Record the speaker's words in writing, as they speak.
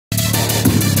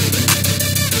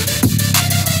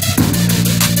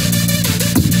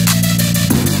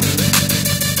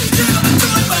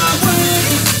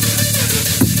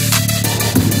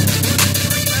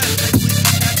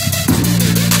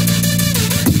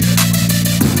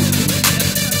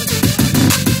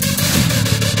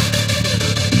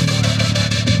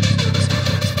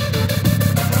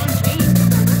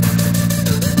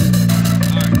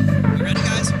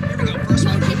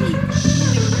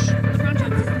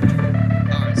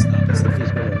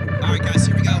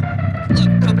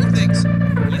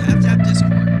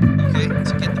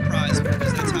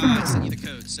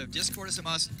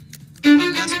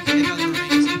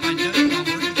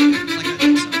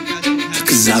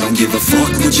don't give a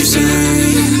fuck what you say.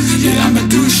 Yeah, I'ma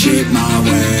do shit my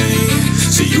way.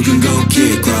 So you can go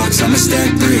kick rocks, I'ma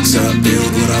stack bricks up,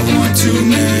 build what I want to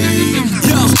make.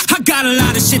 Yo, I got a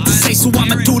lot of shit to say, so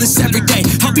I'ma do this every day.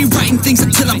 I'll be writing things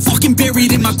until I'm fucking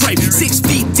buried in my grave. 6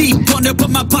 feet deep under, but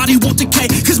my body won't decay,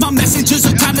 cause my messages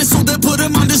are timeless, so they'll put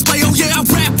them on display. Oh yeah, I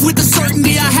rap with a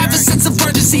certainty, I have a sense of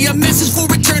urgency, a message for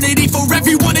eternity, for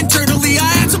everyone internally. I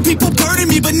had some people burning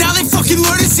me, but now they fucking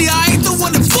learn to see I ain't the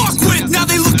one to fuck with. Now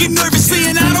they looking nervously,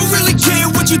 and I don't really care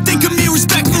what you think of me,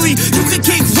 respectfully. You can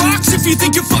kick rocks if you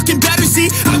think you're fucking better, see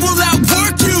I will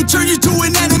outwork you, turn you to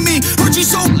an enemy, hurt you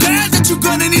so bad that you're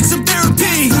gonna need some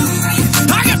therapy.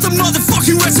 I got the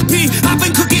motherfucking recipe, I've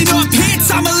been cooking up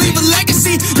hits, I'ma leave a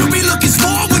legacy. You'll be looking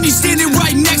small when you're standing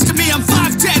right next to me. I'm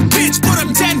 5'10", bitch, but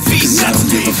I'm 10 feet next to me. I don't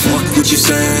give a fuck what you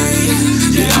say.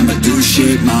 Yeah, I'ma do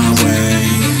shit my way.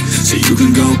 So you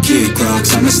can go kick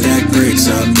rocks, I'ma stack bricks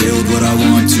up, build what I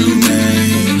want to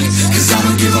make. Cause I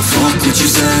don't give a fuck what you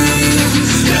say.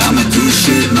 Yeah, I'ma do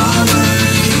shit my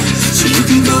way. So you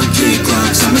can go kick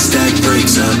rocks, I'ma stack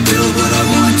bricks up, build what I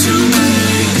want to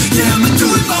make. Yeah, I'ma do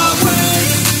it my way.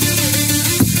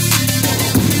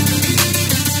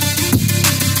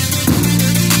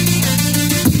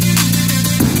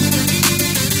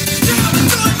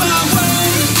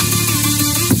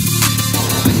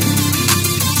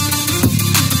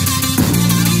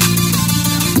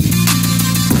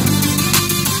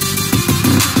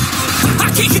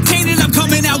 Can't contain it, I'm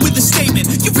coming out with a statement.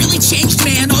 You really changed,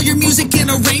 man, all your music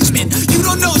and arrangement. You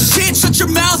don't know shit, shut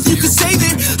your mouth, you can save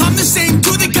it. I'm the same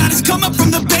dude that got his come up from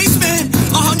the basement.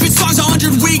 100 songs,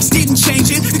 100 weeks, didn't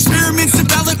change it. Experiments,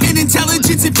 development,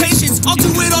 intelligence, and patience. I'll do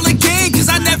it all again,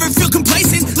 cause I never feel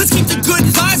complacent. Let's keep the good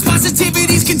vibes,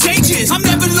 positivity's contagious. I'm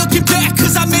never looking back,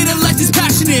 cause I made a life that's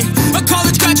passionate. A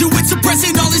college graduate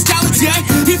suppressing all his talents, yeah.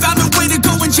 He found a way to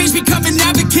go and change, become an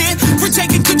advocate for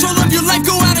taking control of your life,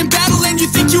 go out and battle. And you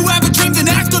think you have a dream, then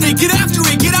act on it. Get after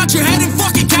it, get out your head and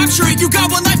fucking capture it. You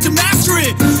got one life to master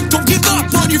it. Don't give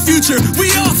up on your future,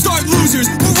 we all start losers.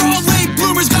 We're all late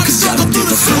bloomers, gotta struggle through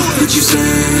the sewer. What you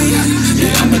say?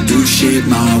 Yeah, I'ma do shit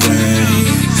my way.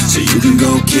 So you can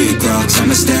go kick rocks,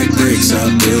 I'ma stack bricks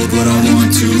up, build what I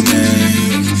want to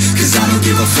make. Cause I don't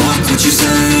give a fuck what you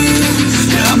say.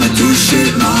 Yeah, I'ma do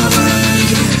shit my way.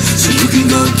 So you can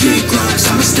go kick rocks,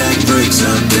 I'ma stack bricks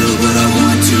up, build what I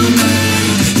want to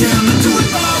make. Yeah, I'ma do it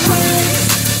my way.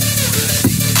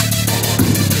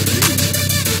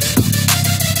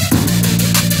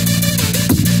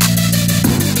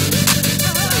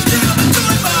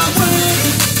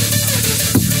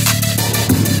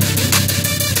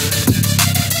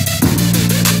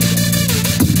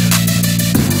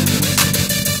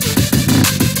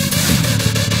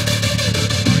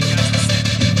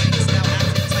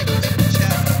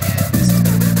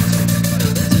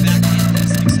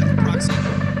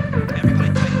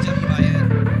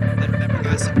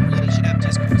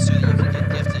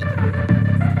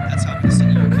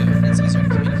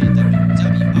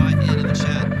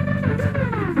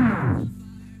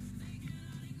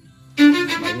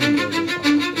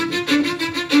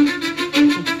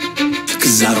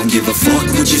 I don't give a fuck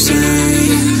what you say.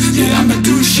 Yeah, I'ma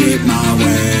do shit my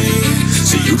way.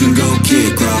 So you can go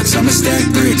kick rocks, I'ma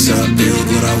stack bricks up, build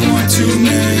what I want to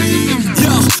make.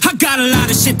 Yo, I got a lot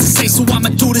of shit to say, so I'ma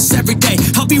do this every day.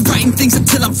 I'll be writing things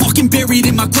until I'm fucking buried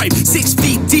in my grave. 6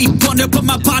 feet deep under, but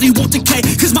my body won't decay,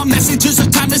 cause my messages are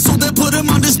timeless, so they'll put them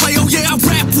on display. Oh yeah, I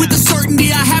rap with a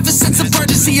certainty, I have a sense of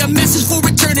urgency, a message for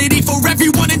eternity, for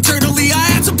everyone internally. I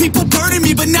had some people burning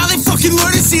me, but now they fucking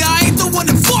learn to see I ain't the one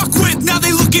to fuck with. Now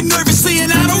they looking nervously,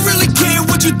 and I don't really care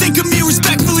what you think of me,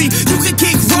 respectfully. You can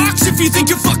kick rocks if you think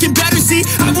you're fucking better, see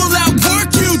I will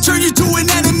outwork you, turn you to an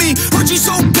enemy, hurt you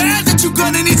so bad that you're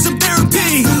gonna need some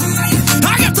therapy.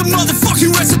 I got the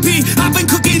motherfucking recipe, I've been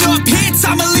cooking up hits,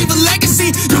 I'ma leave a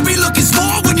legacy. You'll be looking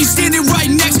small when you're standing right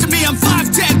next to me. I'm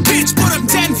 5'10", bitch, but I'm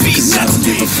 10 feet next to me. I don't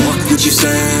give a fuck what you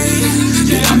say.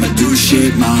 Yeah, I'ma do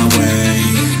shit my way.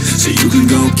 So you can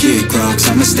go kick rocks,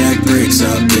 I'ma stack bricks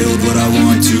up, build what I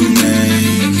want to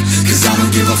make. Cause I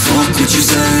don't give a fuck what you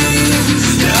say.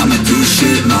 Yeah, I'ma do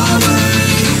shit my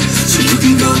way. So you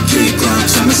can go kick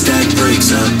rocks, I'ma stack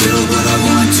bricks up, build what I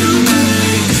want to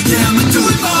make. Yeah, I'ma do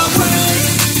it my way.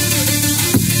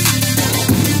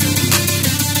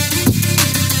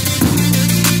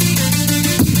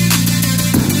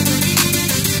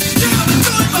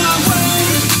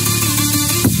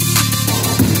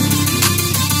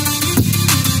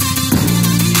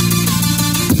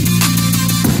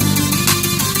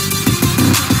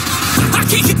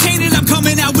 Can't contain it, I'm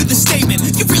coming out with a statement.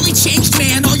 You really changed,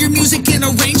 man, all your music and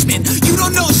arrangement. You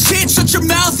don't know shit, shut your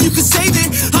mouth, you can save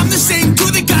it. I'm the same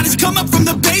dude that got his come up from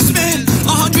the basement.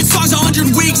 100 songs,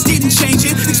 100 weeks, didn't change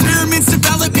it. Experiments,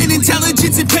 development,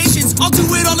 intelligence, and patience. I'll do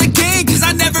it all